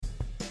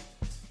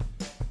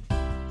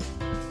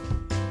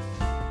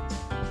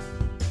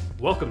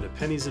Welcome to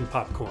Pennies and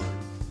Popcorn,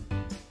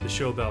 the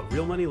show about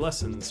real money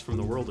lessons from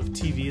the world of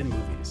TV and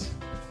movies.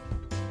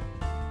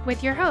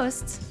 With your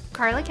hosts,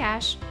 Carla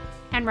Cash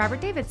and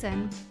Robert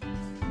Davidson,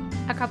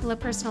 a couple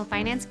of personal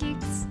finance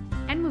geeks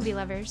and movie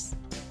lovers.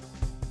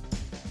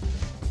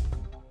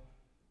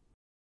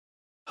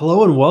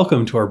 Hello and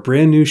welcome to our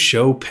brand new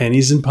show,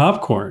 Pennies and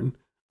Popcorn.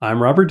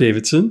 I'm Robert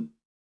Davidson.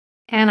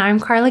 And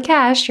I'm Carla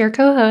Cash, your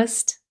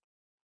co-host.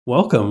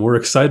 Welcome. We're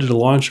excited to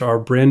launch our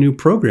brand new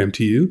program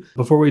to you.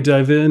 Before we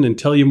dive in and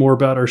tell you more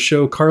about our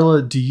show,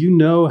 Carla, do you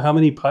know how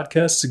many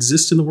podcasts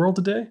exist in the world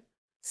today?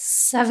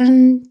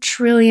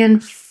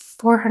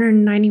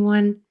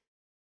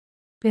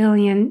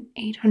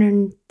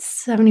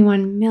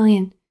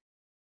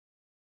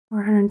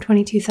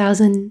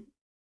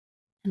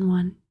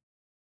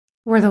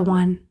 We're the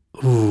one.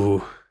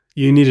 Ooh,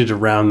 you needed to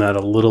round that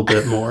a little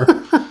bit more.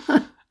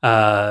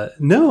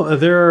 No,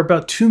 there are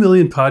about 2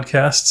 million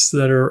podcasts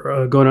that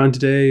are going on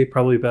today,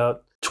 probably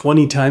about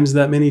 20 times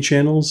that many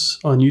channels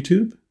on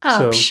YouTube.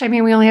 Oh, I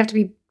mean, we only have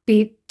to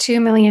beat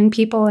 2 million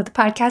people at the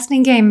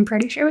podcasting game. I'm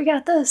pretty sure we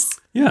got this.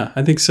 Yeah,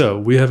 I think so.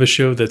 We have a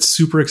show that's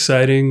super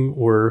exciting.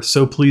 We're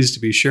so pleased to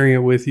be sharing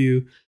it with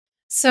you.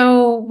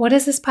 So what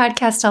is this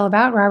podcast all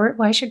about, Robert?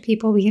 Why should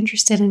people be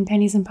interested in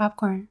pennies and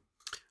popcorn?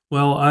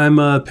 Well, I'm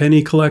a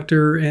penny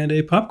collector and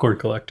a popcorn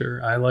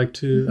collector. I like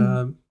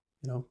to,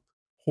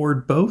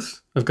 hoard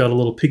both. I've got a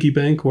little piggy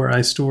bank where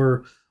I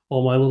store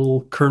all my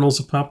little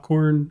kernels of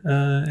popcorn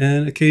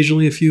and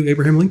occasionally a few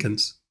Abraham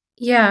Lincolns.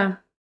 Yeah.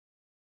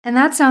 And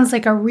that sounds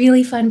like a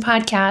really fun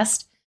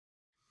podcast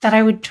that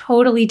I would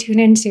totally tune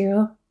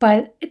into,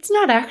 but it's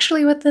not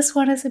actually what this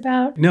one is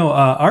about. No,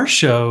 our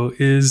show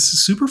is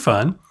super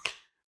fun.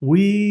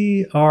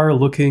 We are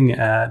looking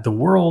at the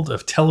world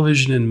of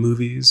television and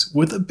movies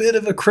with a bit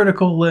of a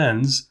critical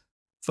lens,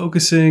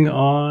 focusing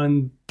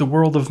on the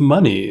world of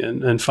money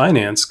and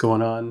finance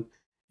going on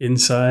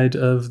inside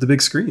of the big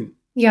screen.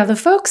 Yeah, the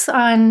folks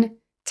on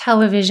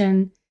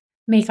television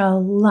make a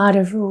lot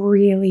of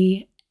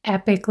really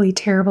epically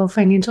terrible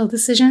financial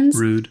decisions.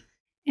 Rude.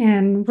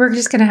 And we're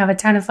just going to have a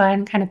ton of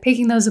fun kind of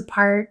picking those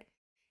apart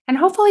and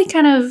hopefully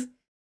kind of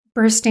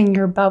bursting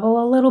your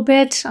bubble a little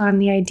bit on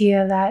the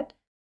idea that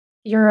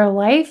your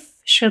life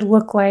should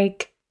look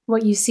like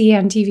what you see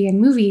on TV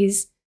and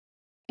movies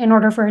in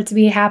order for it to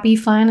be happy,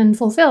 fun, and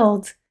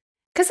fulfilled.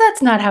 Because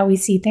that's not how we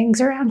see things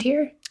around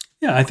here.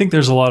 Yeah, I think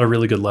there's a lot of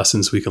really good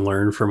lessons we can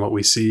learn from what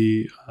we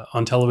see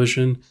on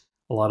television.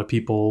 A lot of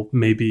people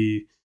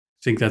maybe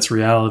think that's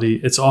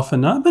reality. It's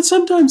often not, but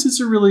sometimes it's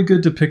a really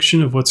good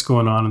depiction of what's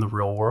going on in the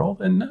real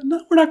world. And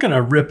no, we're not going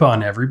to rip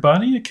on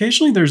everybody.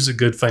 Occasionally there's a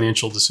good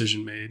financial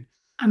decision made.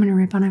 I'm going to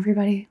rip on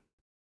everybody.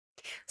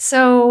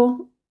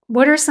 So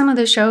what are some of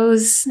the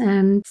shows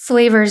and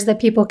flavors that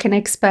people can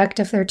expect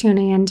if they're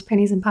tuning in to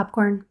Pennies and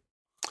Popcorn?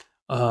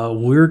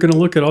 We're going to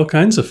look at all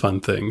kinds of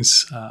fun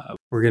things.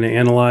 We're going to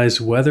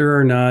analyze whether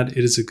or not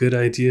it is a good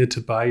idea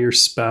to buy your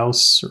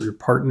spouse or your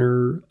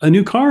partner a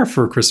new car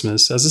for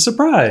Christmas as a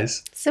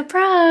surprise.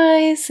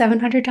 Surprise!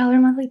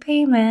 $700 monthly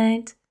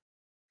payment.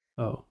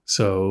 Oh,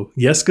 so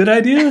yes, good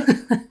idea?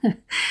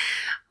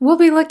 We'll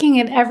be looking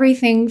at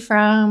everything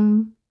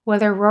from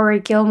whether Rory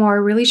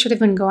Gilmore really should have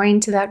been going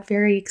to that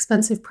very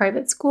expensive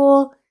private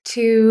school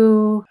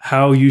to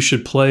how you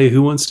should play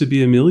Who Wants to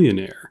Be a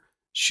Millionaire.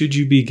 Should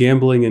you be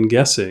gambling and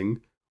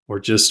guessing or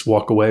just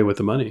walk away with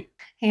the money?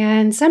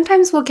 And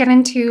sometimes we'll get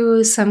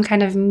into some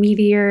kind of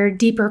meatier,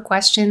 deeper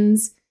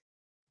questions.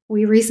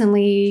 We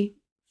recently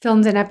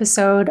filmed an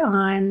episode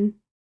on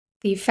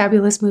the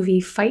fabulous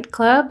movie Fight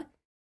Club,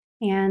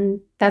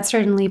 and that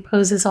certainly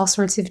poses all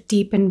sorts of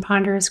deep and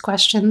ponderous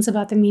questions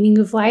about the meaning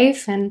of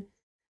life and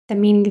the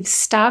meaning of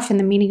stuff and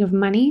the meaning of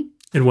money.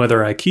 And whether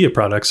IKEA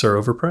products are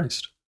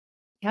overpriced.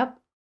 Yep.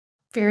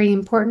 Very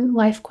important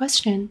life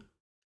question.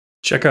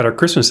 Check out our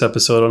Christmas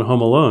episode on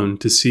Home Alone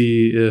to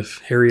see if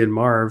Harry and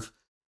Marv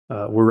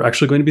were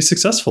actually going to be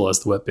successful as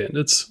the Wet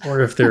Bandits,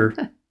 or if their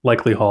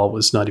likely haul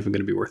was not even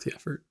going to be worth the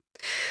effort.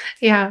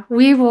 Yeah,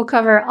 we will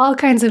cover all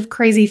kinds of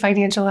crazy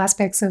financial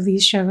aspects of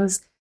these shows.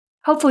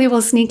 Hopefully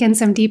we'll sneak in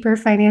some deeper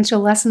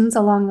financial lessons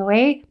along the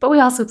way, but we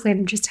also plan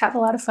to just have a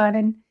lot of fun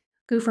and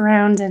goof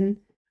around and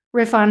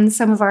riff on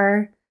some of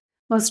our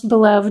most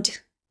beloved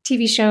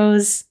TV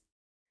shows,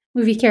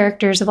 movie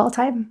characters of all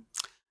time.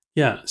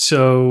 Yeah,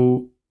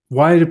 so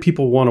why do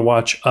people want to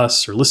watch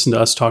us or listen to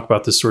us talk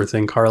about this sort of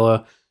thing,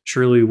 Carla?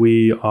 Surely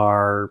we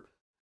are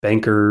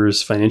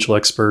bankers, financial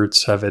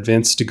experts, have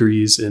advanced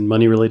degrees in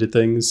money-related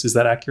things. Is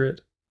that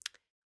accurate?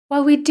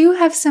 Well, we do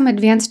have some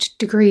advanced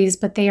degrees,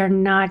 but they are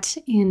not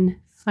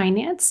in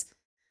finance.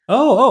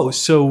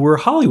 So we're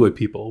Hollywood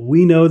people.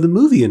 We know the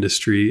movie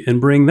industry and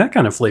bring that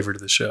kind of flavor to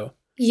the show.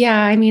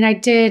 Yeah, I mean, I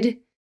did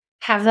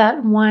have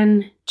that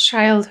one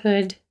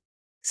childhood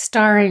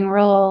starring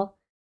role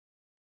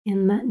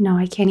in the... No,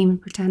 I can't even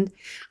pretend.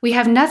 We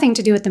have nothing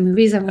to do with the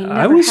movies, and we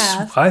never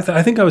have.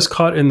 I think I was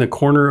caught in the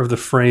corner of the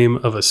frame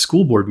of a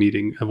school board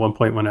meeting at one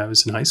point when I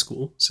was in high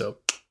school. So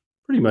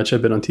pretty much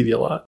I've been on TV a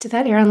lot. Did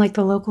that air on like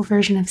the local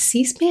version of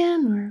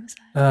C-SPAN, or was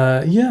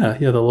that? Yeah,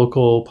 the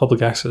local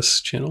public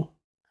access channel.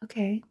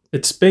 Okay.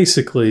 It's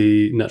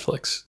basically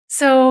Netflix.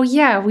 So,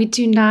 yeah, we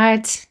do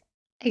not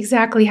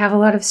exactly have a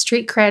lot of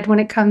street cred when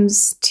it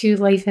comes to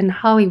life in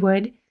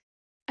Hollywood.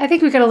 I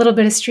think we got a little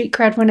bit of street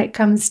cred when it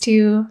comes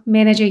to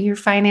managing your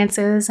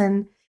finances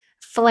and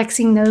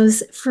flexing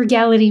those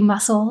frugality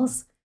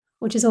muscles,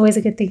 which is always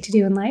a good thing to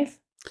do in life.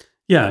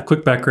 Yeah,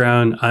 quick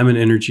background. I'm an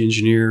energy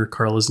engineer.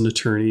 Carl is an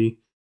attorney.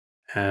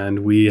 And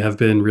we have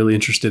been really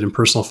interested in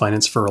personal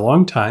finance for a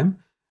long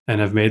time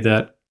and have made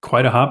that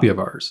quite a hobby of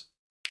ours.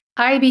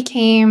 I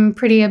became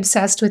pretty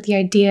obsessed with the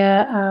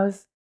idea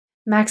of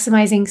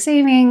maximizing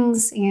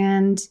savings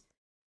and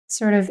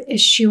sort of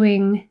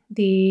eschewing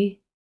the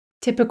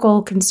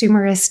typical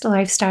consumerist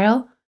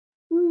lifestyle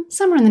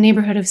somewhere in the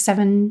neighborhood of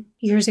 7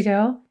 years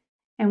ago.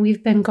 And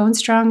we've been going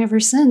strong ever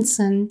since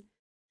and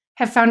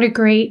have found a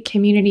great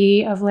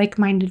community of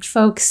like-minded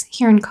folks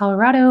here in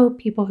Colorado,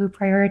 people who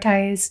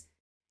prioritize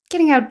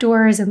getting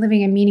outdoors and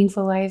living a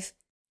meaningful life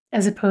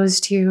as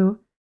opposed to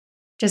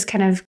just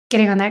kind of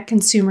getting on that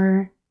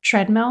consumer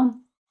treadmill.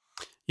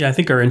 Yeah, I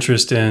think our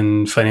interest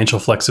in financial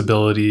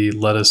flexibility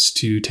led us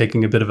to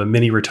taking a bit of a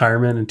mini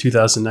retirement in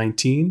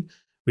 2019.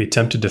 We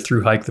attempted to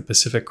thru hike the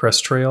Pacific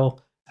Crest Trail,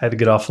 had to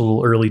get off a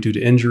little early due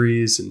to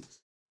injuries, and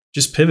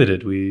just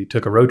pivoted. We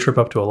took a road trip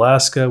up to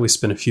Alaska. We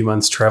spent a few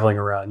months traveling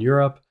around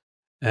Europe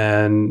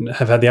and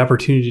have had the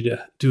opportunity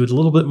to do a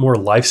little bit more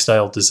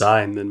lifestyle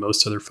design than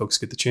most other folks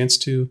get the chance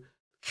to.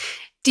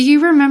 Do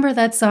you remember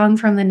that song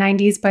from the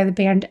 90s by the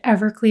band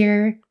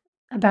Everclear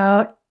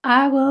about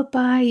I will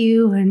buy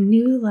you a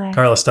new life?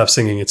 Carla, stop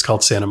singing. It's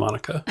called Santa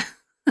Monica.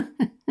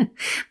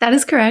 That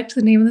is correct.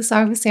 The name of the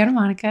song was Santa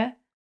Monica.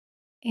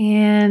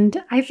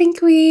 And I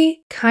think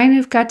we kind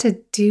of got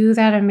to do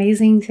that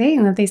amazing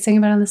thing that they sing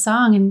about in the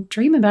song and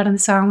dream about in the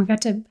song. We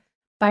got to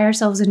buy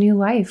ourselves a new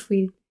life.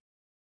 We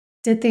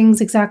did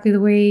things exactly the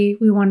way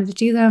we wanted to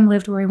do them,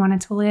 lived where we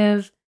wanted to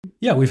live.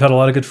 Yeah, we've had a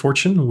lot of good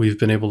fortune. We've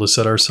been able to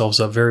set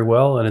ourselves up very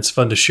well, and it's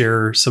fun to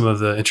share some of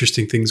the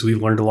interesting things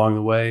we've learned along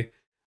the way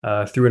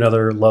through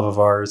another love of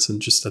ours,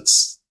 and just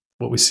that's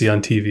what we see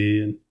on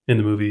TV and in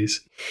the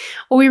movies.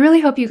 Well, we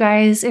really hope you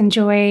guys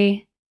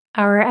enjoy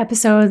our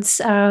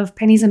episodes of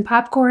Pennies and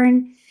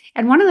Popcorn,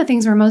 and one of the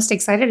things we're most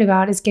excited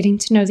about is getting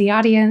to know the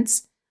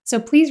audience. So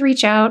please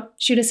reach out,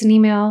 shoot us an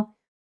email.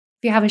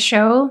 If you have a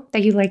show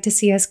that you'd like to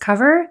see us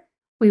cover,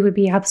 we would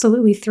be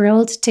absolutely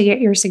thrilled to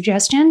get your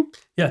suggestion.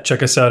 Yeah,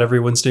 check us out every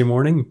Wednesday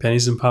morning,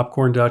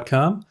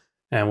 penniesandpopcorn.com,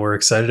 and we're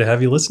excited to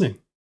have you listening.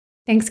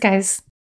 Thanks, guys.